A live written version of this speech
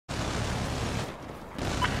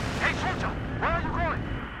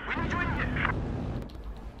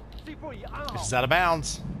This is out of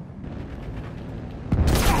bounds.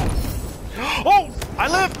 Oh! I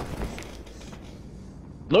live!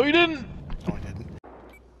 No, you didn't! No, I didn't.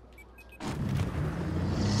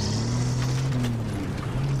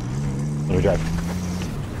 Let me drive.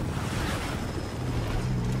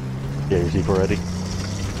 Yeah, your C4 ready?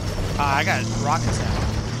 I got rockets now.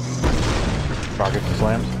 Rockets and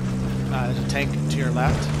slams? There's a tank to your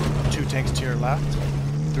left. 2 tanks to your left.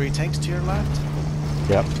 3 tanks to your left.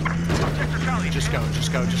 Yep. Just go,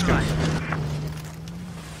 just go, just go.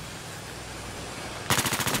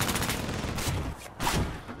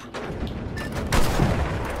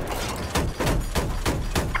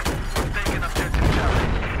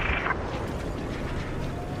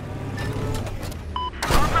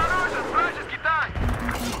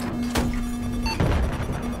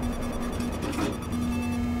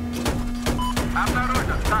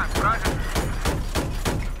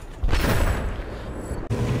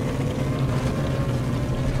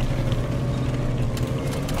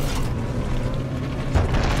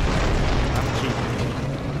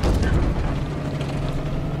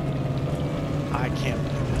 I can't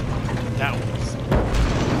believe it. That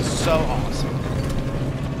was so awesome.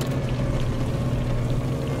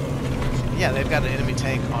 Yeah, they've got an enemy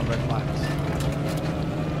tank on red flags.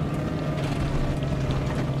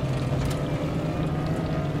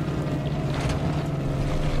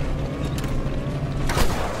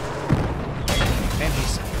 And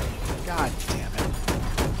he's... God damn it.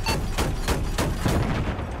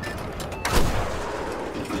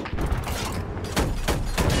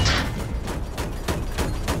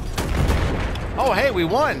 Oh, hey, we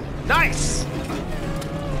won! Nice!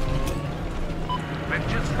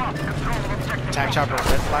 Attack chopper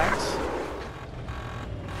red flags.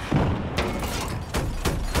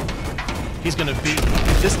 He's gonna beat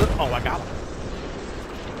this. Oh, I got him.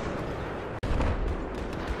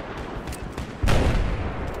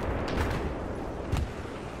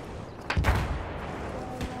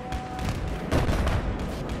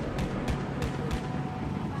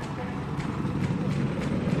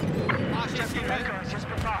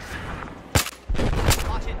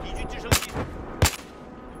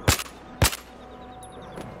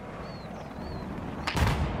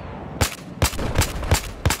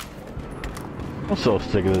 I'm so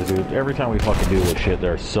sick of this, dude. Every time we fucking do this shit,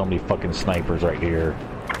 there are so many fucking snipers right here.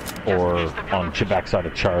 Or on the backside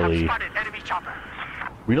of Charlie.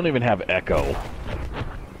 We don't even have Echo.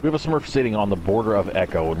 We have a Smurf sitting on the border of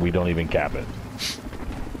Echo and we don't even cap it.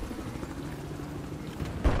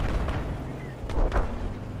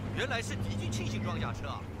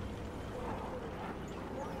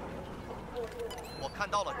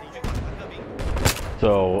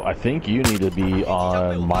 So I think you need to be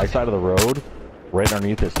on my side of the road. Right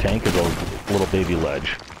underneath this tank is a little baby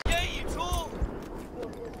ledge.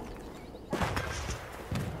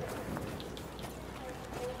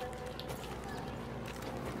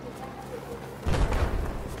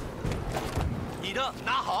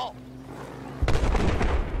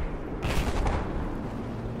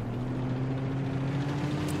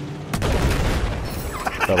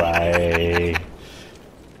 Bye-bye.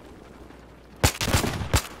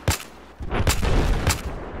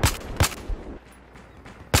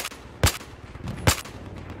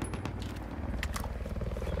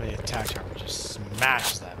 The attack chopper just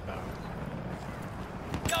smashes that boat.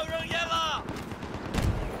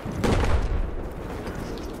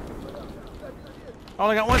 I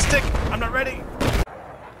only got 1 stick. I'm not ready.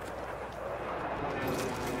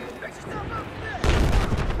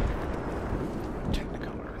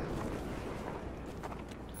 Technicolor.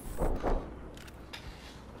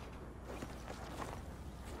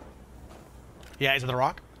 Yeah, is it the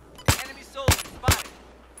rock? Enemy soldier spotted.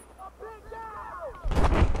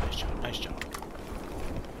 Nice job, nice job.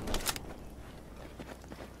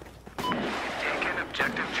 Taking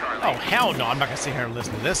objective Charlie. Oh, hell no. I'm not going to sit here and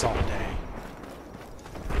listen to this all day.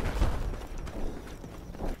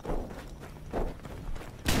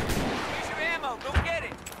 Here's your ammo. Go get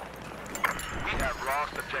it. We have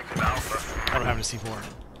lost objective Alpha. I don't have a C4.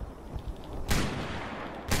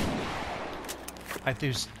 I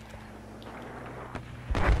threw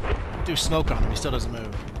smoke on him. He still doesn't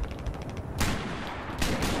move.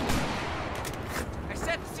 I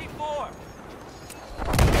set the C4.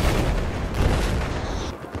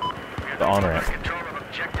 The on-ramp.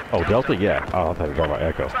 Oh, Delta? Yeah. Oh, I thought you were talking about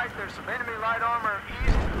Echo. There's some enemy light armor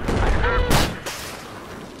east.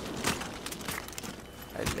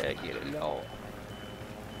 I gotta get it low.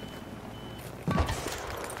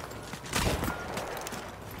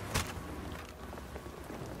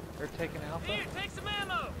 They're taking Alpha. Here, take some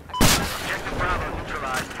ammo. Objective Bravo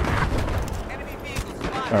neutralized. Enemy vehicles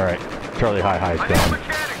spotted. All right. Charlie High High's I need a done.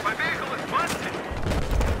 mechanic. My vehicle is busted.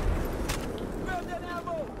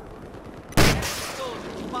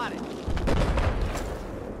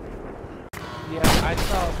 Yeah, I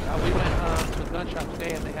saw. We went to a gun shop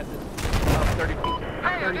today, and they had this 30 piece.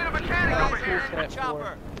 Hey, I need a mechanic over tool here. set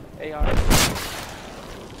for AR.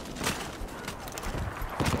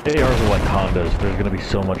 ARs are like Hondas. There's gonna be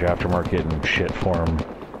so much aftermarket and shit for them.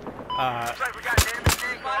 Looks like we got damage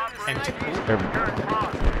vehicle operating.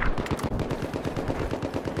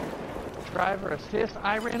 Driver assist.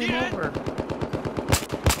 I ran him over.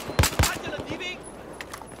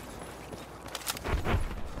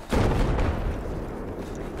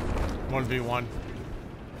 1v1.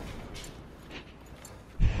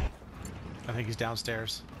 I think he's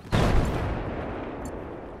downstairs.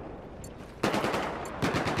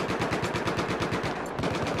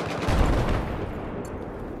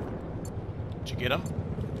 Did you get him?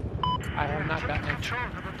 I have not gotten him. Control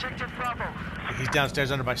of objective Bravo. He's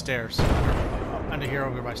downstairs under by stairs. Under here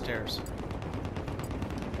over by stairs.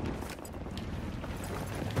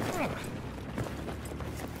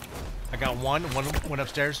 I got one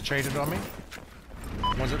upstairs, traded on me.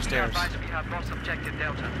 One's upstairs. Advise we have lost objective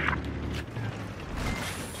Delta.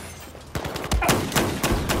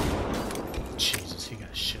 Jesus, he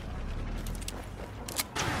got shit.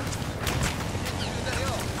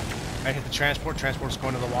 I hit the transport. Transport's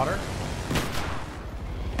going to the water.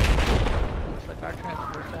 Looks like our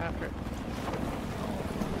transport's after it.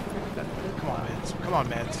 Come on, meds. Come on,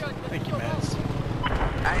 meds. Thank you, meds.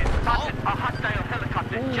 I spotted a hostile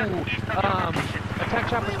helicopter just east of your location. Attack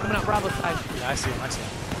chopper's coming out Bravo side. Yeah, I see him. I see him.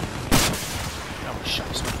 Oh, shut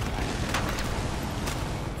up.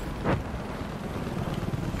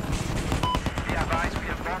 Be advised we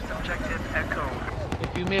have lost objective Echo.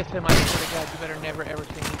 If you miss him, I swear to God, you better never ever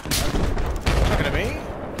see me. Talking to me?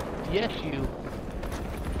 Yes, you.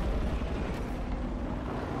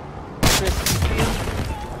 Chris, you see him?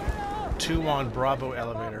 2 on Bravo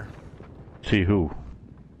elevator. See who?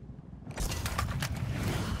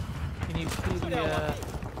 Can you see the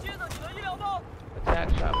attack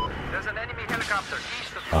chopper? There's an enemy helicopter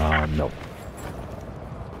east of No.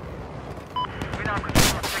 We now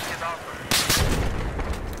control objective Alpha.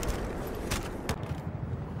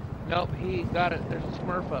 Nope, he got it. There's a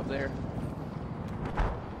Smurf up there.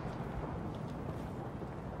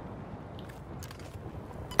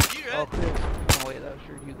 Oh, Chris. Oh, wait, that was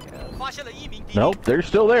your UCAS. Nope, they're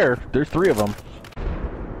still there. There's 3 of them.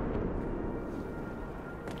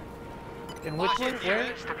 In which one?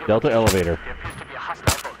 Where? Delta elevator. There appears to be a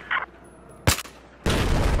hostile boat.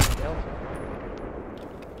 Delta.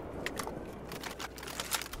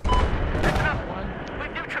 One. We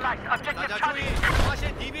neutralized objective Charlie.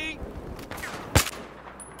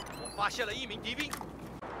 发现了一名敌兵。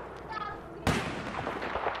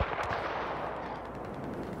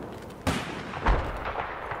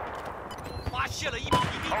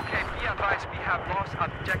 Okay, be advised we have lost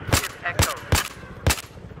objective Echo.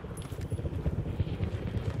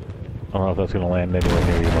 I don't know if that's gonna land anywhere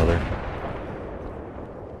near you, mother.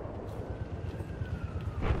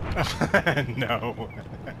 No.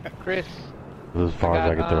 Chris. This is as far as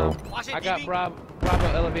I can throw. I got Bravo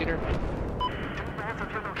elevator. North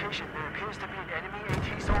of your location, there appears to be an enemy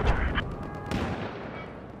AT soldier.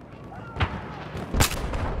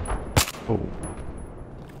 Oh.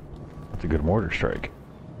 That's a good mortar strike.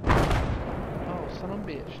 Oh, son of a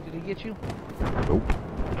bitch. Did he get you? Nope.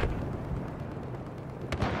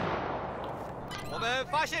 我们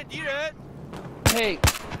发现敌人， Hey,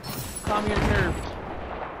 calm your nerves.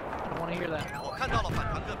 I don't want to hear that. 我看到了反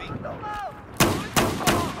坦克兵。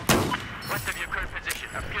 West of your current position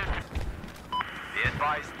appears to be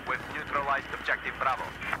advised we've neutralized objective Bravo.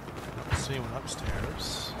 See one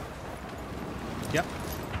upstairs. Yep.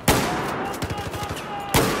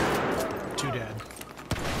 2 dead.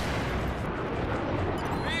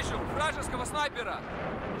 Вижу вражеского снайпера.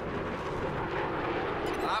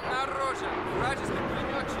 Обнаружен вражеский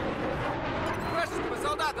пулеметчик. Вражеского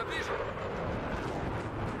солдата вижу.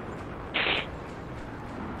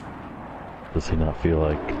 Does he not feel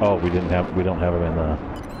like? Oh, we don't have him in the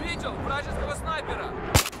Видел вражеского снайпера.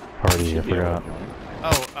 party. I forgot.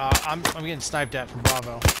 Oh, I'm getting sniped at from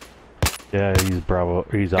Bravo. Yeah, he's Bravo.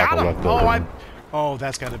 He's Got Alpha him! left Oh, over. Oh,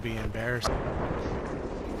 that's got to be embarrassing.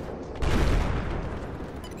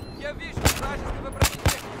 Я вижу вражеского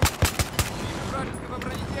бронетехника. Вижу вражеского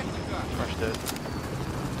бронетехника. Crushed it.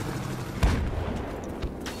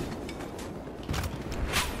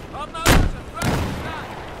 Обнаружен вражеский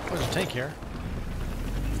снайпер. There's a tank here.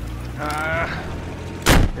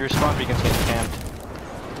 Your spawn beacon's getting camped.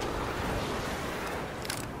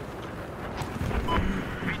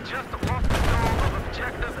 We just lost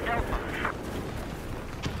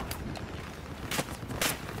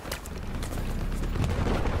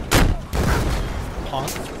On.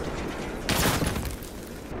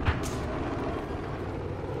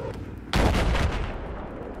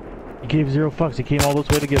 He gave 0 fucks. He came all this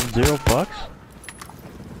way to give 0 fucks?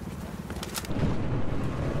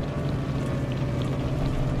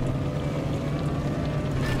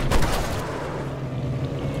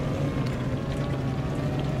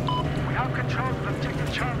 We have control of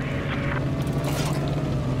objective Charlie.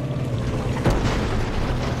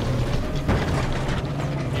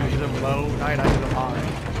 You hit him low, night, I hit him high.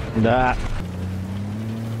 Nah.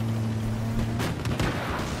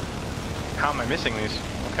 How am I missing these?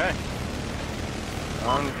 Okay.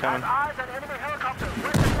 I'm coming. Eyes on enemy helicopter.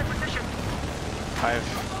 Where's the position? 5.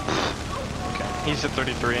 Okay. He's at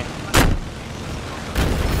 33.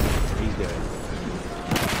 He's dead.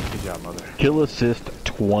 Good job, mother. Kill assist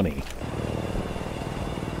 20. Do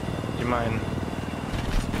you mind?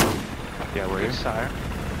 Yeah, where are you? Sire.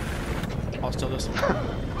 I'll steal this one.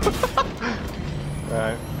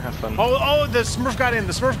 Alright, have fun. Oh, the Smurf got in.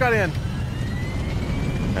 The Smurf got in.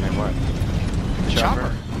 And then what? The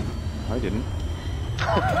chopper. I didn't.